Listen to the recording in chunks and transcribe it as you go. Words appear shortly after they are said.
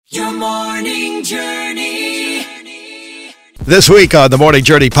Your morning journey. This week on the Morning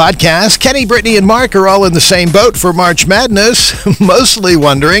Journey podcast, Kenny, Brittany, and Mark are all in the same boat for March Madness, mostly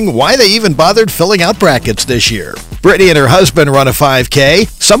wondering why they even bothered filling out brackets this year. Brittany and her husband run a 5K,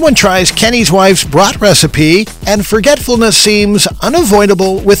 someone tries Kenny's wife's brat recipe, and forgetfulness seems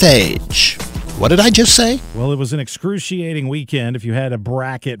unavoidable with age. What did I just say? Well, it was an excruciating weekend if you had a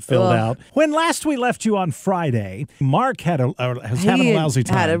bracket filled out. When last we left you on Friday, Mark has having a lousy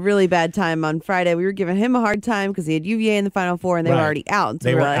time. Had a really bad time on Friday. We were giving him a hard time because he had UVA in the Final Four and they were already out. So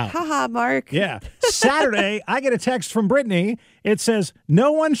we were like, haha, Mark. Yeah. Saturday, I get a text from Brittany. It says,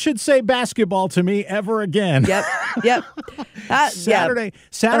 no one should say basketball to me ever again. Yep.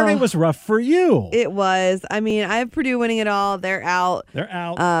 Saturday was rough for you. It was. I mean, I have Purdue winning it all. They're out.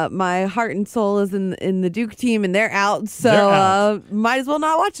 My heart and soul is in the Duke team, and they're out. So might as well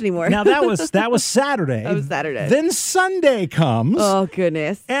not watch anymore. Now, that was Saturday. That was Saturday. Then Sunday comes. Oh,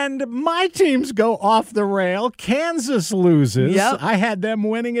 goodness. And my teams go off the rail. Kansas loses. Yep. I had them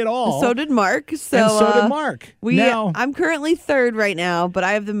winning it all. So did Mark. And so did Mark. I'm currently third right now, but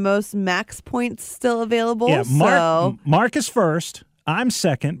I have the most max points still available. Yeah, Mark is first. I'm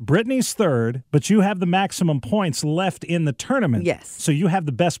second. Brittany's third, but you have the maximum points left in the tournament. Yes. So you have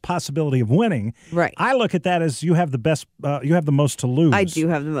the best possibility of winning. Right. I look at that as you have the best. You have the most to lose. I do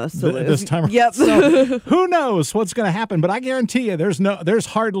have the most to lose this time. Yep. So who knows what's going to happen? But I guarantee you, there's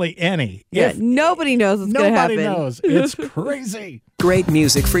hardly any. Yeah. Nobody knows what's going to happen. Nobody knows. It's crazy. Great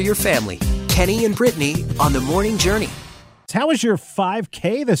music for your family. Kenny and Brittany on the Morning Journey. How was your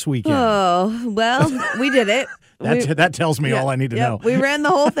 5K this weekend? Oh, well, we did it. That tells me all I need to know. We ran the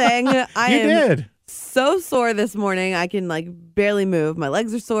whole thing. You did. So sore this morning. I can barely move. My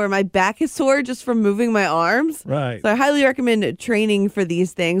legs are sore. My back is sore just from moving my arms. Right. So I highly recommend training for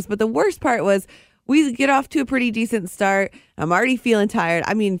these things. But the worst part was we get off to a pretty decent start. I'm already feeling tired.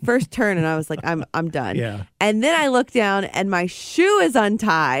 I mean, first turn, and I was like, I'm done. Yeah. And then I look down, and my shoe is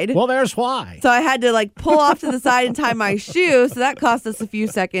untied. Well, there's why. So I had to pull off to the side and tie my shoe. So that cost us a few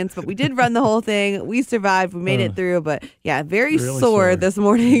seconds, but we did run the whole thing. We survived. We made it through. But yeah, very really sore this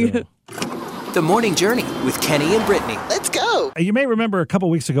morning. Yeah. The Morning Journey with Kenny and Brittany. Let's go. You may remember a couple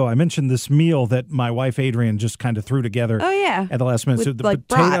weeks ago, I mentioned this meal that my wife Adrian just kind of threw together. Oh, yeah. At the last minute. With, So the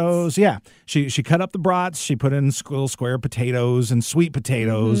potatoes. brats. Yeah. She cut up the brats. She put in little square potatoes and sweet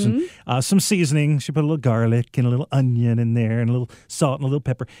potatoes and some seasoning. She put a little garlic and a little onion in there and a little salt and a little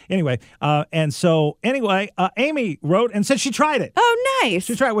pepper. Anyway, Amy wrote and said she tried it. Oh, nice.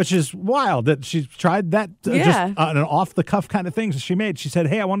 She tried, which is wild that she tried that just an off-the-cuff kind of thing that she made. She said,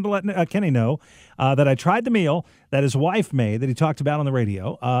 hey, I wanted to let Kenny know that I tried the meal that his wife made that he talked about on the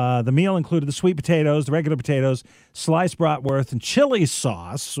radio. The meal included the sweet potatoes, the regular potatoes, sliced bratwurst, and chili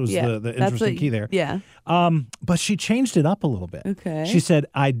sauce was the interesting key there. Yeah. But she changed it up a little bit. Okay. She said,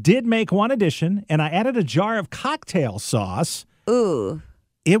 I did make one addition, and I added a jar of cocktail sauce. Ooh.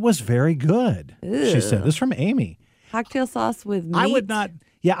 It was very good, she said. Ew. This is from Amy. Cocktail sauce with meat? I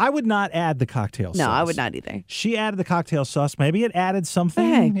would not add the cocktail sauce. No, I would not either. She added the cocktail sauce. Maybe it added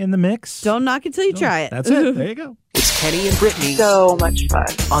something in the mix. Don't knock it till you try it. That's it. There you go. It's Kenny and Brittany So much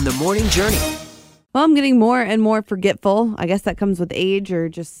fun. on the Morning Journey. Well, I'm getting more and more forgetful. I guess that comes with age or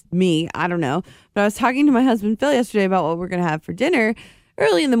just me. I don't know. But I was talking to my husband, Phil, yesterday about what we're going to have for dinner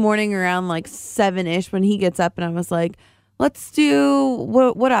early in the morning around 7-ish when he gets up. And I was like, let's do,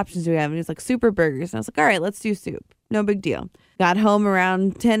 what options do we have? And he's like, soup or burgers. And I was like, all right, let's do soup. No big deal. Got home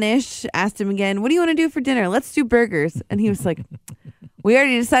around 10-ish, asked him again, what do you want to do for dinner? Let's do burgers. And he was like, we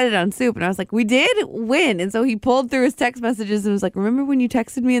already decided on soup. And I was like, we did? When? And so he pulled through his text messages and was like, remember when you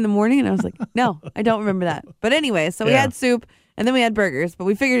texted me in the morning? And I was like, no, I don't remember that. But anyway, so we had soup and then we had burgers, but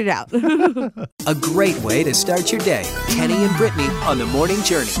we figured it out. A great way to start your day. Kenny and Brittany on the Morning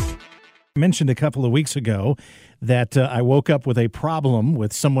Journey. I mentioned a couple of weeks ago that I woke up with a problem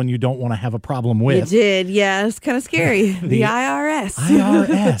with someone you don't want to have a problem You with. did. Yeah, it's kind of scary. The IRS.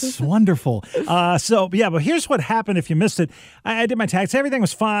 IRS. Wonderful. But here's what happened if you missed it. I did my tax. Everything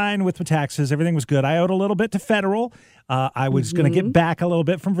was fine with my taxes. Everything was good. I owed a little bit to federal. I was going to get back a little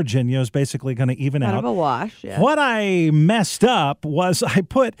bit from Virginia. It was basically going to even Kind out. of a wash, yeah. What I messed up was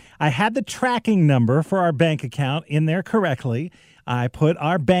I had the tracking number for our bank account in there correctly. I put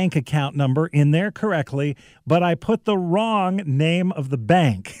our bank account number in there correctly, but I put the wrong name of the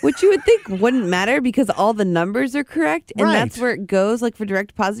bank. Which you would think wouldn't matter because all the numbers are correct. And that's where it goes. Like for direct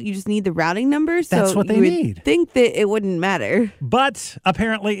deposit, you just need the routing number. So that's what they you would need. Think that it wouldn't matter. But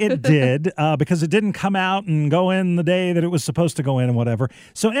apparently it did because it didn't come out and go in the day that it was supposed to go in and whatever.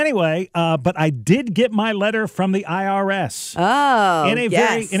 So anyway, but I did get my letter from the IRS. Oh,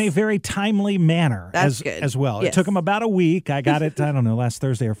 in a very timely manner. That's good. As well. Yes. It took them about a week. I got it, I don't know, last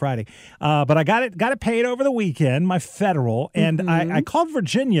Thursday or Friday. But I got it paid over the weekend, my federal. And I called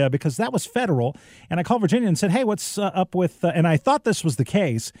Virginia because that was federal. And I called Virginia and said, hey, what's up with, and I thought this was the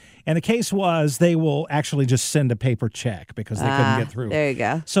case. And the case was they will actually just send a paper check because they couldn't get through. There you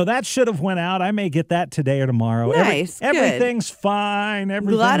go. So that should have went out. I may get that today or tomorrow. Nice. Good. Everything's fine.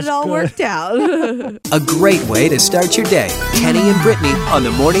 Everything's glad it all good. worked out. A great way to start your day. Kenny and Brittany on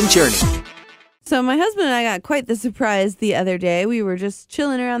the Morning Journey. So my husband and I got quite the surprise the other day. We were just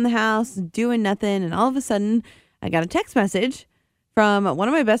chilling around the house, doing nothing, and all of a sudden, I got a text message from one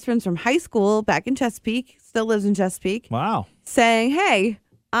of my best friends from high school back in Chesapeake, still lives in Chesapeake, Wow. saying, hey,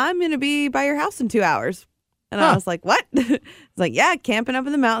 I'm going to be by your house in 2 hours. And I was like, what? It's like, yeah, camping up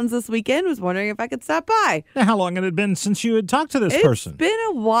in the mountains this weekend. Was wondering if I could stop by. Now, how long had it been since you had talked to this person? It's been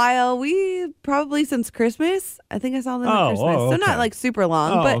a while. We probably since Christmas. I think I saw them at Christmas. Okay. So not like super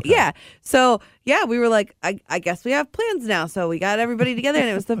long, but okay. yeah. So yeah, we were like, I guess we have plans now. So we got everybody together and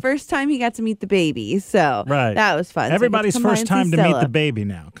it was the first time he got to meet the baby. So that was fun. Everybody's first time to meet the baby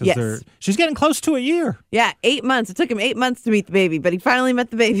now. Yes. She's getting close to a year. Yeah, 8 months. It took him 8 months to meet the baby, but he finally met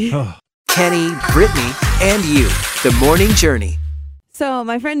the baby. Kenny, Brittany, and you. The Morning Journey. So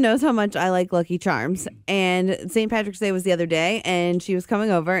my friend knows how much I like Lucky Charms, and St. Patrick's Day was the other day, and she was coming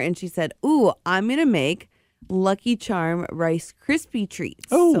over, and she said, ooh, I'm going to make Lucky Charm Rice Krispie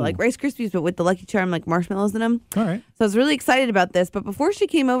treats. Ooh. So like Rice Krispies, but with the Lucky Charm like marshmallows in them. All right. So I was really excited about this, but before she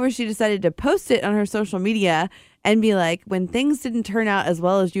came over, she decided to post it on her social media and be like, when things didn't turn out as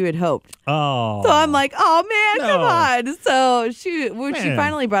well as you had hoped. Oh. So I'm like, oh man, No. come on. So when she Man.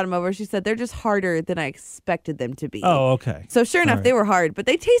 finally brought them over, she said they're just harder than I expected them to be. Oh, okay. So sure enough, right. they were hard, but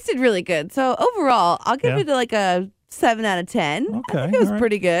they tasted really good. So overall, I'll give it like a 7 out of 10. Okay, I think it was all right.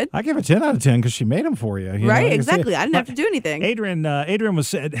 pretty good. I give it 10 out of 10 because she made them for you. Right, exactly. I didn't have to do anything. Adrian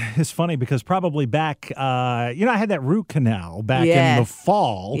was, it's funny because probably back, I had that root canal back in the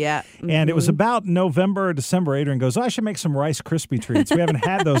fall. Yeah. And it was about November or December. Adrian goes, I should make some Rice Krispie treats. We haven't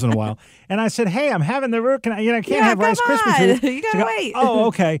had those in a while. And I said, hey, I'm having the root canal. I can't have Rice Krispie treats. You gotta wait. Oh,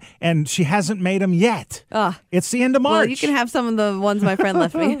 okay. And she hasn't made them yet. It's the end of March. Well, you can have some of the ones my friend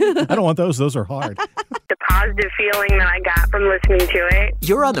left me. I don't want those. Those are hard. The positive feeling that I got from listening to it.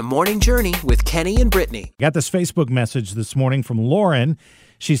 You're on the Morning Journey with Kenny and Brittany. Got this Facebook message this morning from Lauren.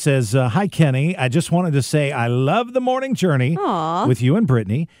 She says, hi, Kenny. I just wanted to say I love the Morning Journey with you and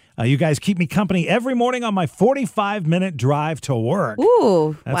Brittany. You guys keep me company every morning on my 45-minute drive to work.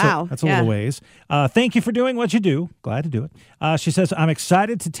 Ooh, That's a little ways. Thank you for doing what you do. Glad to do it. She says, I'm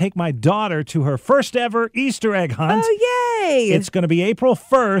excited to take my daughter to her first ever Easter egg hunt. Oh, yay. It's going to be April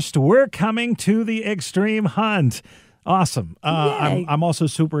 1st. We're coming to the Extreme Hunt. Awesome. I'm also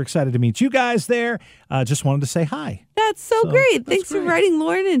super excited to meet you guys there. Just wanted to say hi. That's so great. Thanks great. for writing,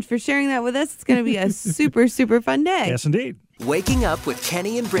 Lauren, and for sharing that with us. It's going to be a super, super fun day. Yes, indeed. Waking up with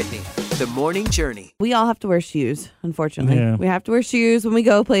Kenny and Brittany. The Morning Journey. We all have to wear shoes, unfortunately. Yeah. We have to wear shoes when we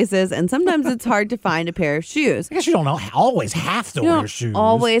go places, and sometimes it's hard to find a pair of shoes. I guess you don't always have to You wear don't shoes.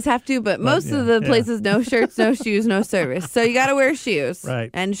 always have to, but most of the places, no shirts, no shoes, no service. So you got to wear shoes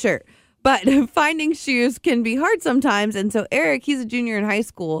and shirt. But finding shoes can be hard sometimes. And so Eric, he's a junior in high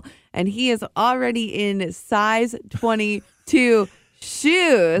school, and he is already in size 22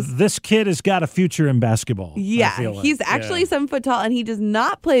 shoes. This kid has got a future in basketball. Yeah, I feel like. he's actually 7 foot tall, and he does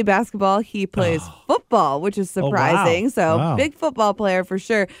not play basketball. He plays football, which is surprising. So big football player for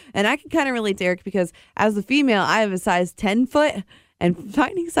sure. And I can kind of relate to Eric because as a female, I have a size 10 foot. And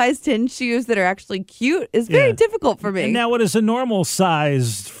finding size 10 shoes that are actually cute is very difficult for me. And now, what is a normal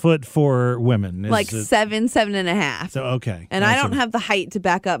sized foot for women? Like 7.5. So, okay. And I don't have the height to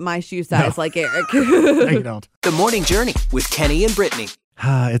back up my shoe size like Eric. No, you don't. The Morning Journey with Kenny and Brittany.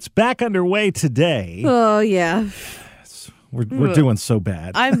 It's back underway today. Oh, yeah. We're doing so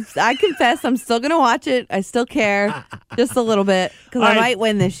bad. I confess, I'm still going to watch it. I still care just a little bit because I might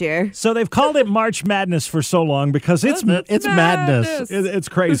win this year. So they've called it March Madness for so long because it's madness. It's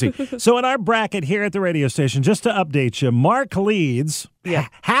crazy. So in our bracket here at the radio station, just to update you, Mark leads Yeah.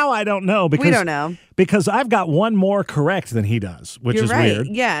 How, I don't know. Because We don't know. Because I've got one more correct than he does, which You're is right. weird.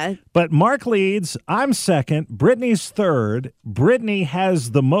 Yeah. But Mark leads. I'm second. Brittany's third. Brittany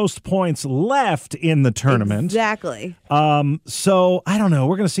has the most points left in the tournament. Exactly. So I don't know.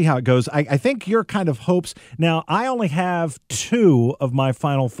 We're going to see how it goes. I think your kind of hopes. Now, I only have 2 of my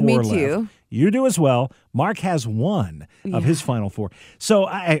final 4 Me left. too. You do as well. Mark has 1 of his final 4. So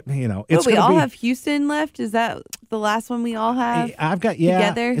it's But we going to all be. have Houston left? Is that the last one we all have? I've got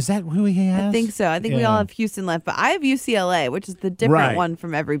together? Is that who he has? I think so. I think we all have Houston left, but I have UCLA, which is the different Right. one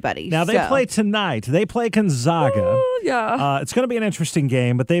from everybody. Now they play tonight. They play Gonzaga. Ooh, yeah. It's going to be an interesting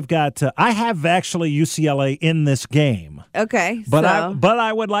game, but they've got. I have actually UCLA in this game, Okay. but so,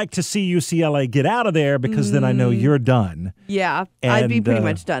 I would like to see UCLA get out of there because then I know you're done. yeah, I'd be and, pretty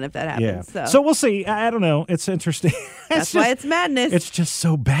much done if that Yeah. happens. So we'll see. I don't know. It's interesting. That's why it's madness. It's just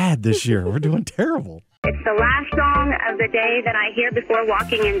so bad this year. We're doing terrible. It's the last song of the day that I hear before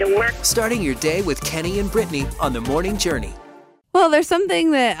walking into work. Starting your day with Kenny and Brittany on the Morning Journey. Well, there's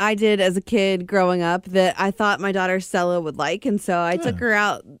something that I did as a kid growing up that I thought my daughter Stella would like. And so I took her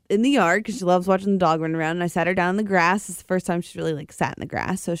out in the yard because she loves watching the dog run around. And I sat her down in the grass. It's the first time she's really sat in the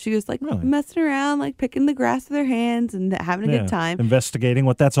grass. So she was Really? messing around, picking the grass with her hands and having a good time. Investigating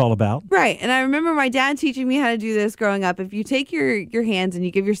what that's all about. Right. And I remember my dad teaching me how to do this growing up. If you take your hands and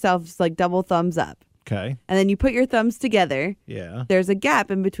you give yourself just double thumbs up Okay. and then you put your thumbs together, Yeah. there's a gap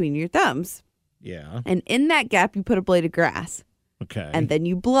in between your thumbs. Yeah. And in that gap, you put a blade of grass. Okay. And then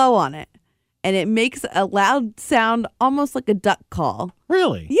you blow on it. And it makes a loud sound almost like a duck call.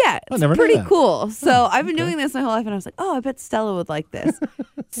 Really? Yeah, I it's never knew pretty that. cool. So I've been doing this my whole life, and I was like, oh, I bet Stella would like this.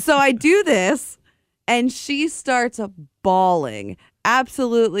 So I do this, and she starts bawling,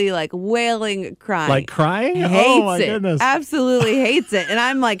 absolutely wailing, crying. Like crying? Hates Oh, my it. goodness. Absolutely hates it. And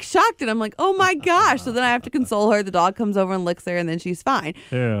I'm shocked, and I'm like, oh my gosh. So then I have to console her. The dog comes over and licks her, and then she's fine.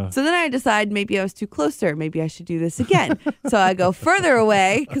 Yeah. So then I decide maybe I was too close to her. Maybe I should do this again. So I go further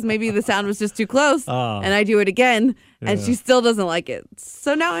away because maybe the sound was just too close. And I do it again, and she still doesn't like it.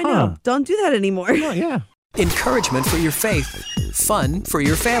 So now I know. Huh. Don't do that anymore. Oh, yeah. Encouragement for your faith. Fun for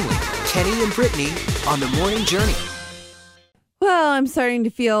your family. Kenny and Brittany on the Morning Journey. Well, I'm starting to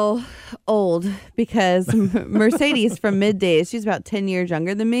feel old because Mercedes from Middays, she's about 10 years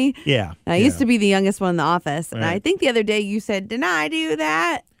younger than me. Yeah. And I used to be the youngest one in the office. And Right. I think the other day you said, didn't I do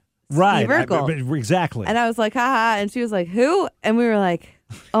that? Right. Steve Urkel. Exactly. And I was like, haha. And she was like, who? And we were like,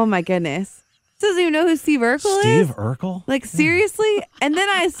 oh my goodness. She doesn't even know who Steve Urkel is. Steve Urkel? Seriously? And then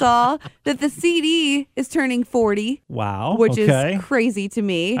I saw that the CD is turning 40, Wow. which okay. is crazy to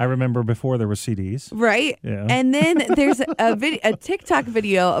me. I remember before there were CDs. Right? Yeah. And then there's a TikTok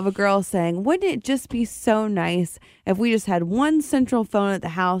video of a girl saying, wouldn't it just be so nice if we just had one central phone at the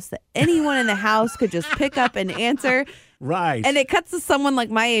house that anyone in the house could just pick up and answer? Right. And it cuts to someone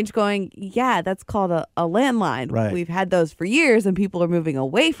like my age going, yeah, that's called a landline. Right. We've had those for years and people are moving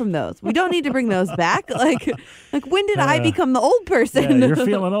away from those. We don't need to bring those back. Like when did I become the old person? Yeah, you're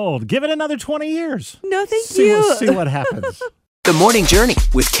feeling old. Give it another 20 years. No, thank See you. what happens. The Morning Journey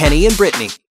with Kenny and Brittany